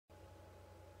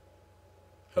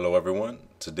Hello, everyone.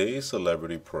 Today's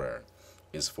celebrity prayer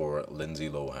is for Lindsay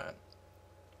Lohan.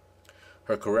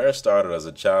 Her career started as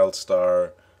a child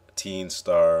star, teen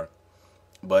star,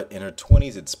 but in her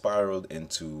 20s it spiraled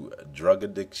into drug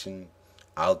addiction,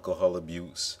 alcohol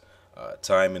abuse,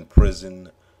 time in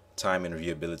prison, time in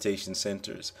rehabilitation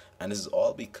centers, and this is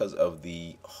all because of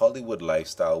the Hollywood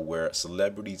lifestyle where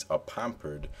celebrities are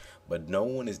pampered, but no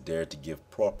one is there to give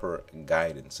proper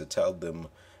guidance to tell them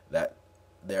that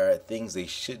there are things they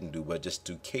shouldn't do, but just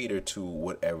to cater to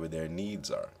whatever their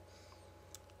needs are.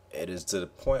 It is to the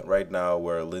point right now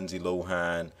where Lindsay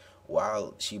Lohan,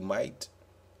 while she might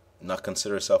not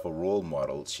consider herself a role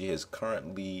model, she has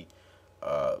currently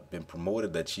been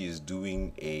promoted that she is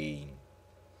doing a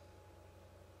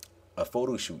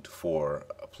photo shoot for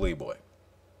Playboy.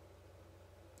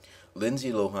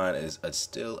 Lindsay Lohan is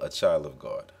still a child of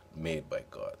God, made by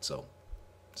God. So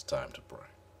it's time to pray.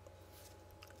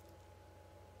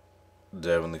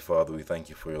 Dear Heavenly Father, we thank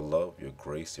you for your love, your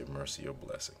grace, your mercy, your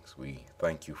blessings. We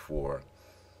thank you for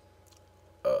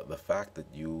the fact that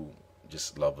you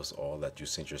just love us all, that you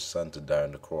sent your Son to die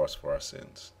on the cross for our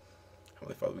sins.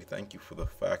 Heavenly Father, we thank you for the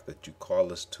fact that you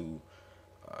call us to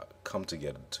come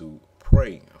together, to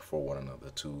pray for one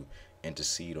another, to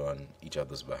intercede on each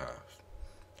other's behalf.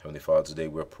 Heavenly Father, today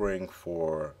we're praying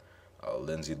for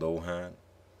Lindsay Lohan,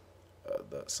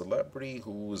 the celebrity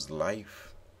whose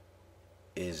life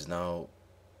is now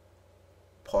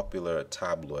popular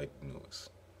tabloid news.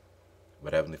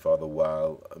 But Heavenly Father,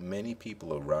 while many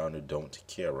people around her don't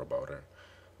care about her,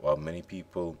 while many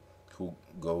people who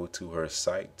go to her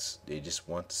sites, they just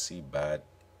want to see bad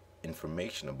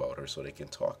information about her so they can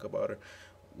talk about her,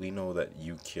 we know that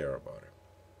you care about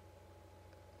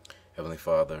her. Heavenly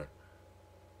Father,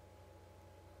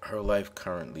 her life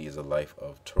currently is a life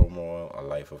of turmoil, a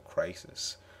life of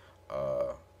crisis,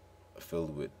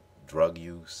 filled with drug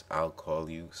use, alcohol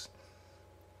use,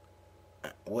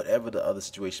 whatever the other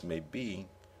situation may be.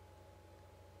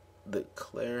 The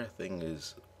clear thing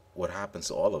is what happens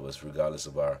to all of us, regardless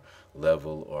of our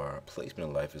level or our placement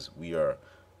in life, is we are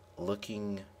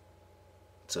looking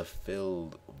to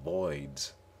fill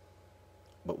voids,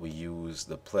 but we use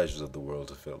the pleasures of the world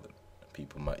to fill them.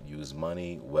 People might use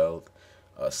money, wealth,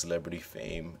 celebrity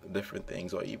fame, different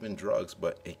things, or even drugs,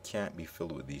 but it can't be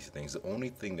filled with these things. The only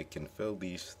thing that can fill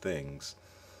these things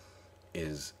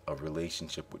is a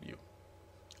relationship with you,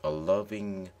 a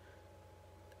loving,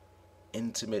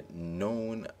 intimate,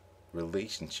 known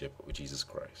relationship with Jesus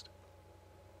Christ.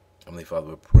 Heavenly Father,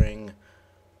 we're praying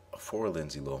for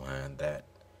Lindsay Lohan that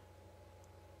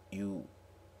you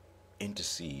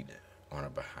intercede on her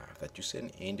behalf, that you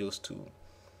send angels to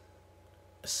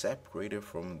separate her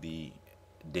from the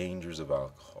dangers of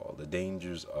alcohol, the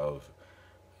dangers of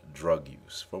drug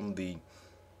use, from the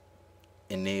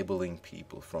enabling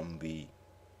people, from the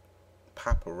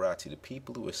paparazzi, the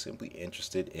people who are simply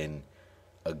interested in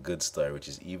a good story, which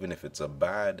is, even if it's a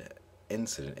bad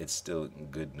incident, it's still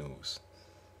good news.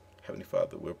 Heavenly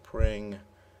Father, we're praying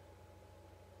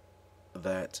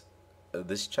that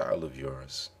this child of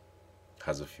yours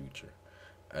has a future,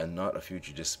 and not a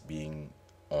future just being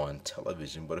on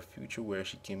television, but a future where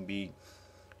she can be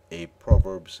a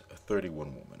Proverbs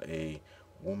 31 woman, a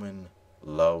woman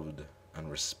loved and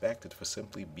respected for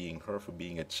simply being her, for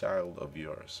being a child of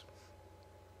yours.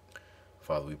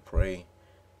 Father, we pray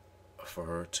for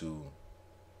her to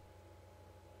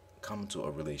come to a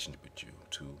relationship with you,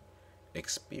 to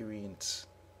experience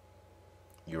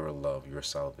your love, your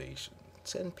salvation.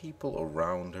 Send people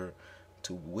around her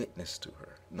to witness to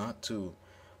her, not to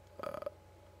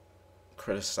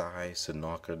criticize, to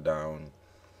knock her down,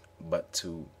 but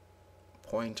to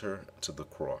point her to the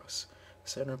cross.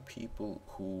 Send her people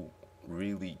who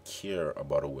really care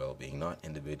about her well-being, not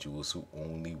individuals who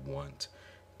only want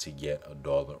to get a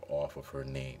dollar off of her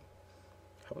name.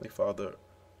 Heavenly Father,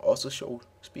 also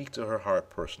speak to her heart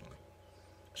personally.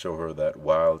 Show her that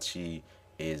while she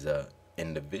is a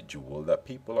individual, that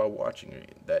people are watching her,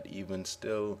 that even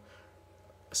still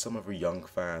some of her young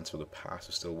fans for the past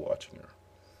are still watching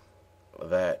her,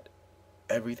 that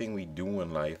everything we do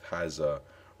in life has a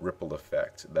ripple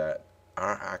effect, that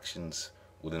our actions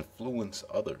will influence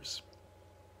others,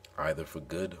 either for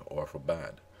good or for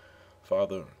bad.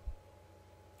 Father,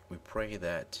 we pray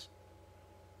that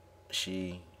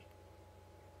she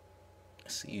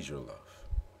sees your love.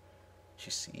 She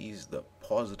sees the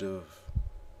positive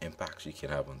impact she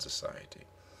can have on society,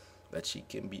 that she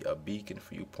can be a beacon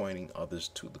for you, pointing others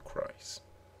to the Christ.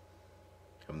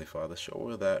 Heavenly Father, show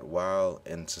her that while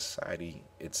in society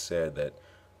it's said that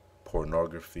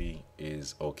pornography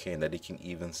is okay, and that they can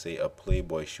even say a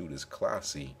Playboy shoot is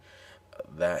classy,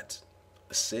 that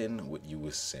sin with you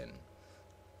is sin.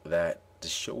 that to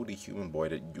show the human boy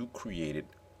that you created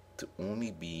to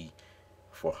only be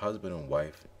for husband and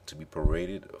wife to be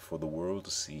paraded for the world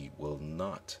to see will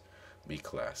not be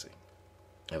classy.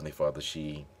 Heavenly Father,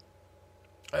 she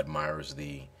admires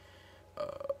the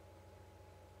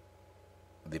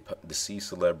deceased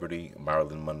celebrity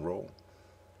Marilyn Monroe.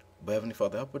 But Heavenly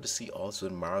Father, help her to see also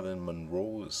in Marilyn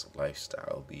Monroe's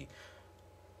lifestyle the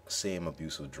same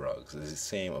abuse of drugs, the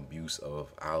same abuse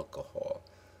of alcohol,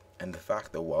 and the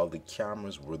fact that while the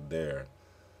cameras were there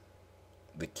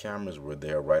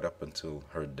right up until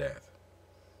her death.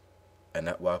 And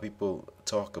that while people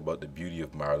talk about the beauty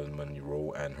of Marilyn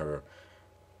Monroe and her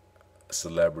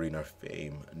celebrity and her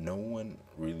fame, no one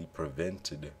really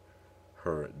prevented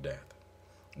her death.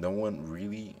 No one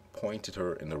really pointed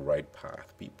her in the right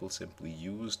path. People simply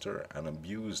used her and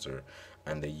abused her,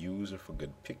 and they used her for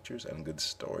good pictures and good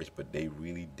stories, but they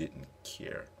really didn't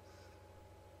care.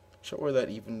 Show her that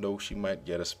even though she might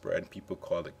get a spread, people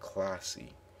call it classy,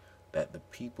 that the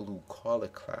people who call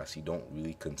it classy don't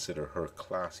really consider her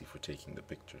classy for taking the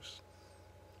pictures.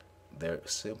 They're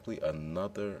simply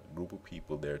another group of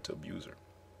people there to abuse her.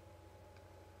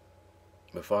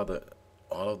 But Father,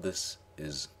 all of this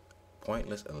is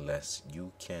pointless unless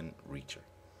you can reach her.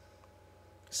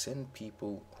 Send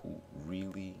people who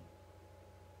really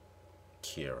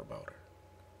care about her.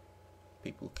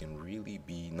 People can really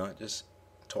be not just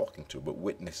talking to her, but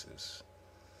witnesses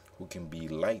who can be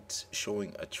lights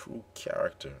showing a true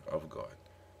character of God.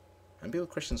 And be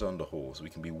Christians on the whole, so we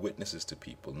can be witnesses to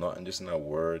people, not just in our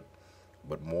word,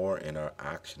 but more in our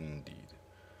action and deed.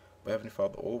 But Heavenly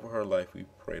Father, over her life, we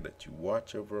pray that you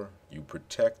watch over her, you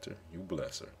protect her, you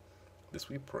bless her. This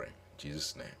we pray. In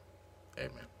Jesus' name,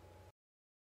 amen.